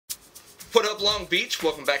What up, Long Beach?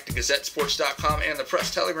 Welcome back to GazetteSports.com and the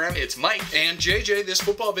Press Telegram. It's Mike. And JJ. This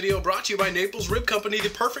football video brought to you by Naples Rib Company, the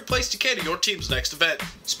perfect place to cater your team's next event.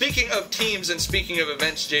 Speaking of teams and speaking of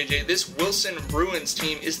events, JJ, this Wilson Bruins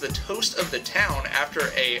team is the toast of the town after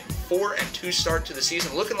a 4-2 start to the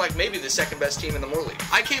season, looking like maybe the second best team in the Moore League.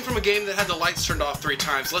 I came from a game that had the lights turned off 3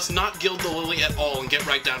 times. Let's not gild the lily at all and get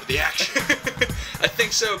right down to the action. I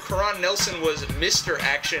think so. Karan Nelson was Mr.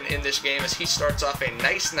 Action in this game as he starts off a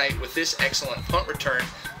nice night with this excellent punt return,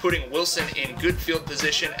 putting Wilson in good field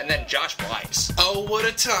position, and then Josh Wise. Oh, what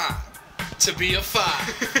a time to be a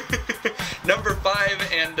 5. Number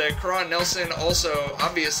 5 and Karan Nelson, also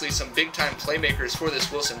obviously some big-time playmakers for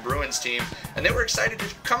this Wilson Bruins team, and they were excited to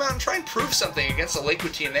come out and try and prove something against the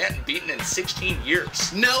Lakewood team they hadn't beaten in 16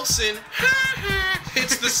 years. Nelson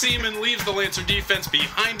hits the seam and leaves the Lancer defense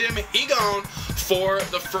behind him. He gone for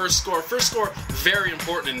the first score. First score, very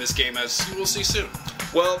important in this game, as you will see soon.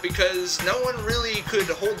 Well, because no one really could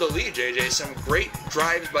hold the lead, JJ. Some great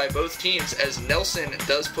drives by both teams as Nelson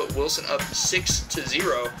does put Wilson up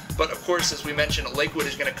 6-0. But of course, as we mentioned, Lakewood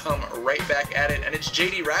is going to come right back at it, and it's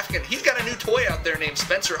J.D. Rafkin. He's got a new toy out there named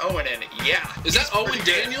Spencer Owen, and yeah. Is that Owen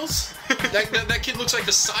Daniels? that kid looks like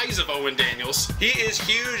the size of Owen Daniels. He is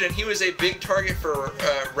huge, and he was a big target for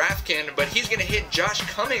Rafkin, but he's going to hit Josh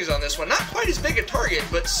Cummings on this one. Not quite as big a target,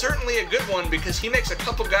 but certainly a good one because he makes a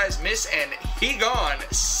couple guys miss, and he gone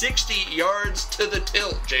 60 yards to the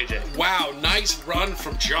tilt, JJ. Wow, nice run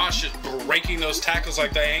from Josh, just breaking those tackles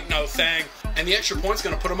like they ain't no thing. And the extra point's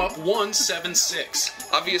going to put him up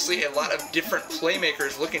 1-7-6. Obviously, a lot of different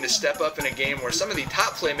playmakers looking to step up in a game where some of the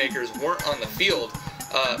top playmakers weren't on the field.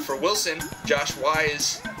 For Wilson, Josh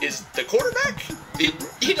Wise is the quarterback.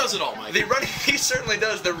 He does it all, Mike. He certainly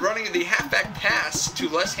does. They're running the halfback pass to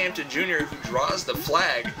Les Hampton Jr., who draws the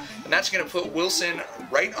flag, and that's going to put Wilson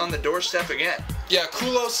right on the doorstep again. Yeah,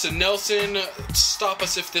 kudos to Nelson. Stop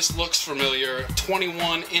us if this looks familiar.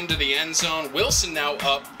 21 into the end zone. Wilson now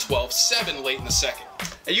up 12-7 late in the second.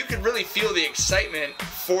 And you could really feel the excitement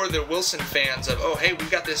for the Wilson fans of, oh, hey, we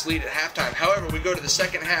got this lead at halftime. However, we go to the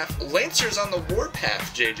second half. Lancers on the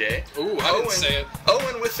warpath, JJ. Ooh, I didn't say it.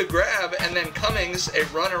 Owen with the grab, and then Cummings a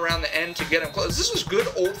run around the end to get him close. This was good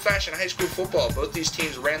old-fashioned high school football. Both these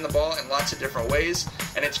teams ran the ball in lots of different ways,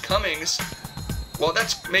 and it's Cummings. Well,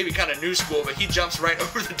 that's maybe kind of new school, but he jumps right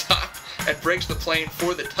over the top and breaks the plane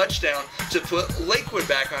for the touchdown to put Lakewood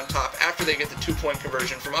back on top after they get the 2-point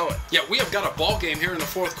conversion from Owen. Yeah, we have got a ball game here in the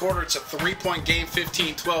fourth quarter. It's a 3-point game,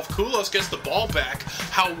 15-12. Kulos gets the ball back.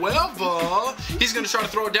 However, he's going to try to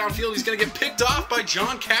throw it downfield. He's going to get picked off by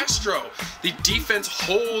John Castro. The defense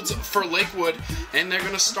holds for Lakewood, and they're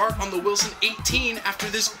going to start on the Wilson 18 after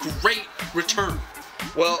this great return.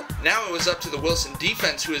 Well, now it was up to the Wilson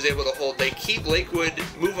defense who was able to hold. They keep Lakewood,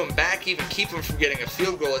 move them back, even keep them from getting a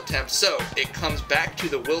field goal attempt. So it comes back to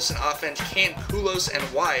the Wilson offense. Can Kulos and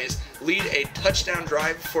Wise lead a touchdown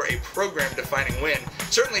drive for a program-defining win?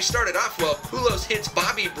 Certainly started off well. Kulos hits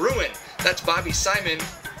Bobby Bruin. That's Bobby Simon,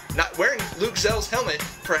 not wearing Luke Zell's helmet,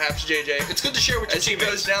 perhaps, JJ. It's good to share with your teammates. As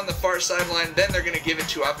he goes down the far sideline, then they're going to give it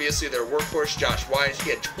to, obviously, their workhorse, Josh Wise. He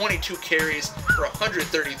had 22 carries for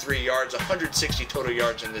 133 yards, 160 total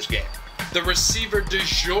yards in this game. The receiver du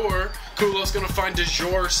jour, Kulos going to find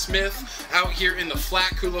DeJour Smith out here in the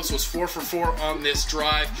flat. Kulos was 4 for 4 on this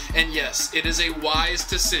drive. And yes, it is a wise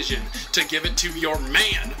decision to give it to your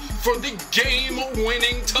man for the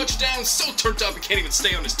game-winning touchdown. So turned up he can't even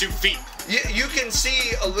stay on his 2 feet. You can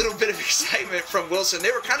see a little bit of excitement from Wilson.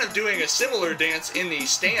 They were kind of doing a similar dance in the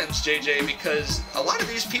stands, JJ, because a lot of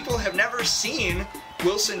these people have never seen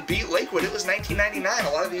Wilson beat Lakewood. It was 1999.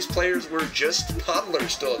 A lot of these players were just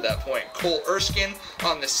toddlers still at that point. Cole Erskine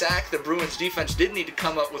on the sack. The Bruins defense did need to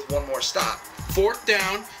come up with one more stop. 4th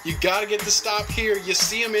down, you gotta get the stop here. You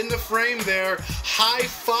see him in the frame there. High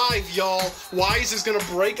five, y'all. Wise is gonna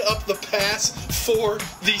break up the pass for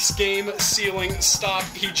the game-sealing stop.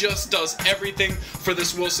 He just does everything for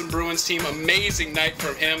this Wilson Bruins team. Amazing night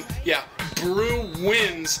from him. Yeah, Brew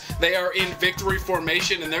wins. They are in victory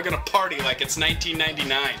formation, and they're gonna party like it's 1999.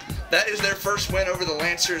 That is their first win over the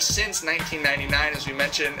Lancers since 1999, as we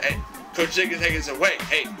mentioned. Coach Ziggins away.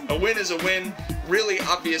 Hey, a win is a win. Really,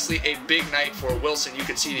 obviously, a big night for Wilson. You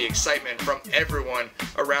could see the excitement from everyone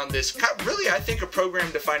around this. Really, I think a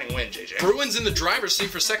program-defining win, JJ. Bruins in the driver's seat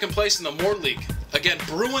for second place in the Moore League. Again,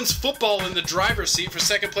 Bruins football in the driver's seat for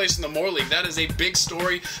second place in the Moore League. That is a big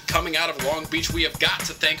story coming out of Long Beach. We have got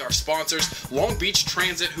to thank our sponsors, Long Beach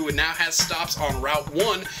Transit, who now has stops on Route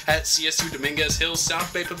 1 at CSU Dominguez Hills,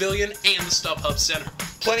 South Bay Pavilion, and the StubHub Center.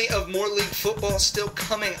 Plenty of Moore League football still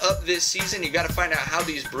coming up this season. You got to find out how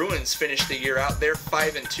these Bruins finish the year out. They're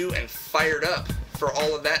 5-2 and fired up for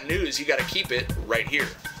all of that news, you got to keep it right here.